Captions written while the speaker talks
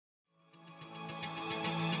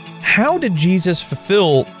How did Jesus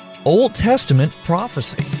fulfill Old Testament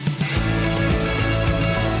prophecy?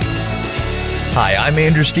 Hi, I'm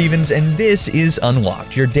Andrew Stevens, and this is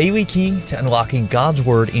Unlocked, your daily key to unlocking God's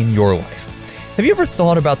Word in your life. Have you ever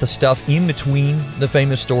thought about the stuff in between the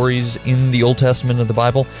famous stories in the Old Testament of the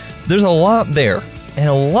Bible? There's a lot there, and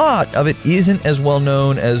a lot of it isn't as well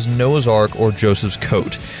known as Noah's Ark or Joseph's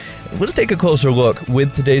coat. Let's take a closer look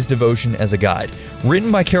with today's devotion as a guide, written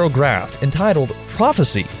by Carol Graft, entitled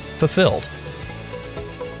Prophesy Fulfilled.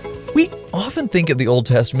 We often think of the Old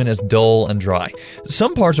Testament as dull and dry.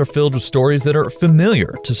 Some parts are filled with stories that are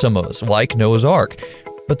familiar to some of us, like Noah's Ark.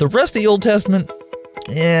 But the rest of the Old Testament,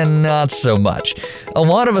 not so much. A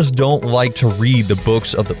lot of us don't like to read the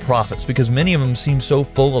books of the prophets because many of them seem so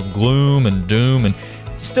full of gloom and doom. And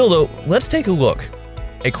still though, let's take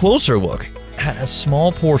a closer look at a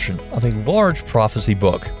small portion of a large prophecy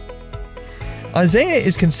book. Isaiah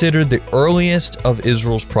is considered the earliest of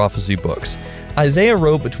Israel's prophecy books. Isaiah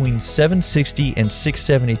wrote between 760 and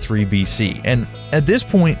 673 BC, and at this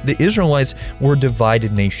point, the Israelites were a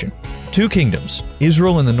divided nation. Two kingdoms,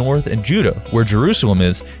 Israel in the north and Judah, where Jerusalem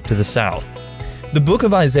is, to the south. The book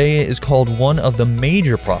of Isaiah is called one of the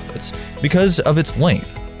major prophets because of its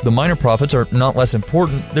length. The minor prophets are not less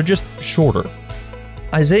important, they're just shorter.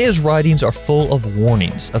 Isaiah's writings are full of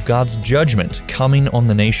warnings of God's judgment coming on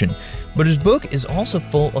the nation, but his book is also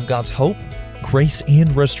full of God's hope, grace,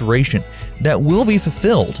 and restoration that will be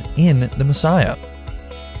fulfilled in the Messiah.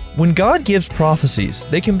 When God gives prophecies,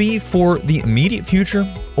 they can be for the immediate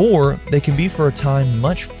future, or they can be for a time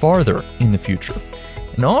much farther in the future.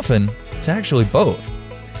 And often, it's actually both.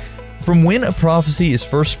 From when a prophecy is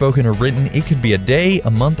first spoken or written, it could be a day,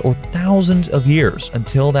 a month, or thousands of years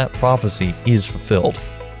until that prophecy is fulfilled.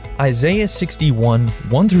 Isaiah 61,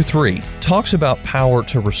 1-3 talks about power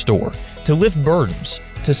to restore, to lift burdens,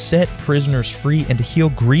 to set prisoners free, and to heal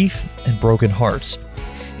grief and broken hearts.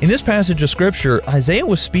 In this passage of Scripture, Isaiah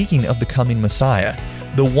was speaking of the coming Messiah,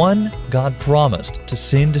 the one God promised to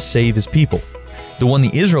send to save his people, the one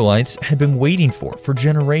the Israelites had been waiting for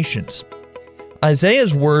generations.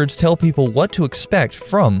 Isaiah's words tell people what to expect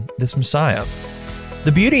from this Messiah.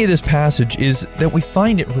 The beauty of this passage is that we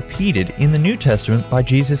find it repeated in the New Testament by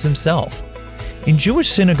Jesus himself. In Jewish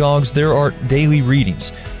synagogues, there are daily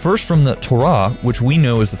readings, first from the Torah, which we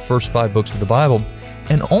know as the first 5 books of the Bible,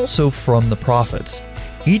 and also from the prophets.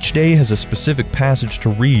 Each day has a specific passage to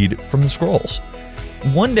read from the scrolls.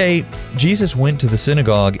 One day, Jesus went to the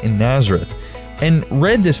synagogue in Nazareth and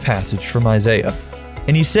read this passage from Isaiah.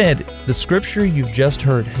 And he said, "The scripture you've just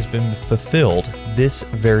heard has been fulfilled this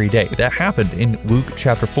very day." That happened in Luke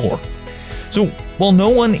chapter 4. So, while no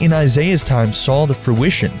one in Isaiah's time saw the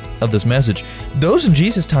fruition of this message, those in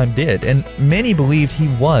Jesus' time did, and many believed he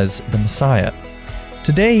was the Messiah.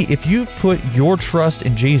 Today, if you've put your trust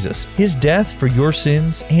in Jesus, his death for your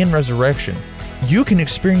sins and resurrection, you can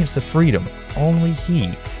experience the freedom only he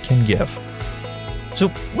can give.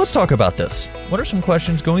 So, let's talk about this. What are some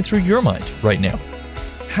questions going through your mind right now?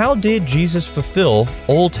 How did Jesus fulfill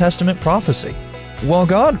Old Testament prophecy? While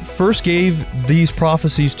God first gave these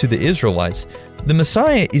prophecies to the Israelites, the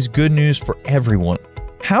Messiah is good news for everyone.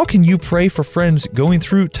 How can you pray for friends going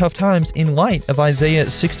through tough times in light of Isaiah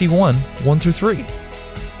 61, 1-3?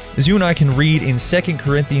 As you and I can read in 2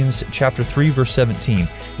 Corinthians chapter 3, verse 17,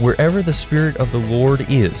 wherever the Spirit of the Lord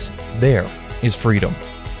is, there is freedom.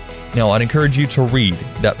 Now, I'd encourage you to read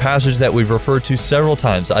that passage that we've referred to several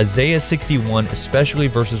times, Isaiah 61, especially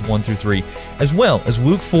verses 1-3, as well as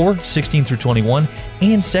Luke 4, 16-21,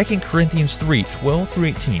 and 2 Corinthians 3,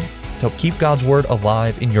 12-18, to help keep God's Word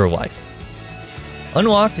alive in your life.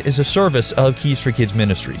 Unlocked is a service of Keys for Kids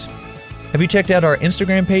Ministries. Have you checked out our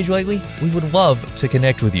Instagram page lately? We would love to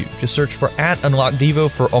connect with you. Just search for @UnlockedDevo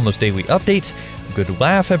for almost daily updates, a good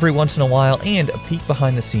laugh every once in a while, and a peek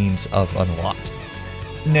behind the scenes of Unlocked.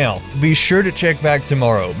 Now, be sure to check back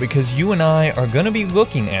tomorrow because you and I are going to be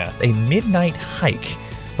looking at a midnight hike.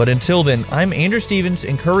 But until then, I'm Andrew Stevens,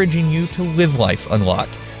 encouraging you to live life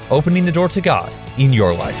unlocked, opening the door to God in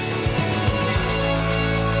your life.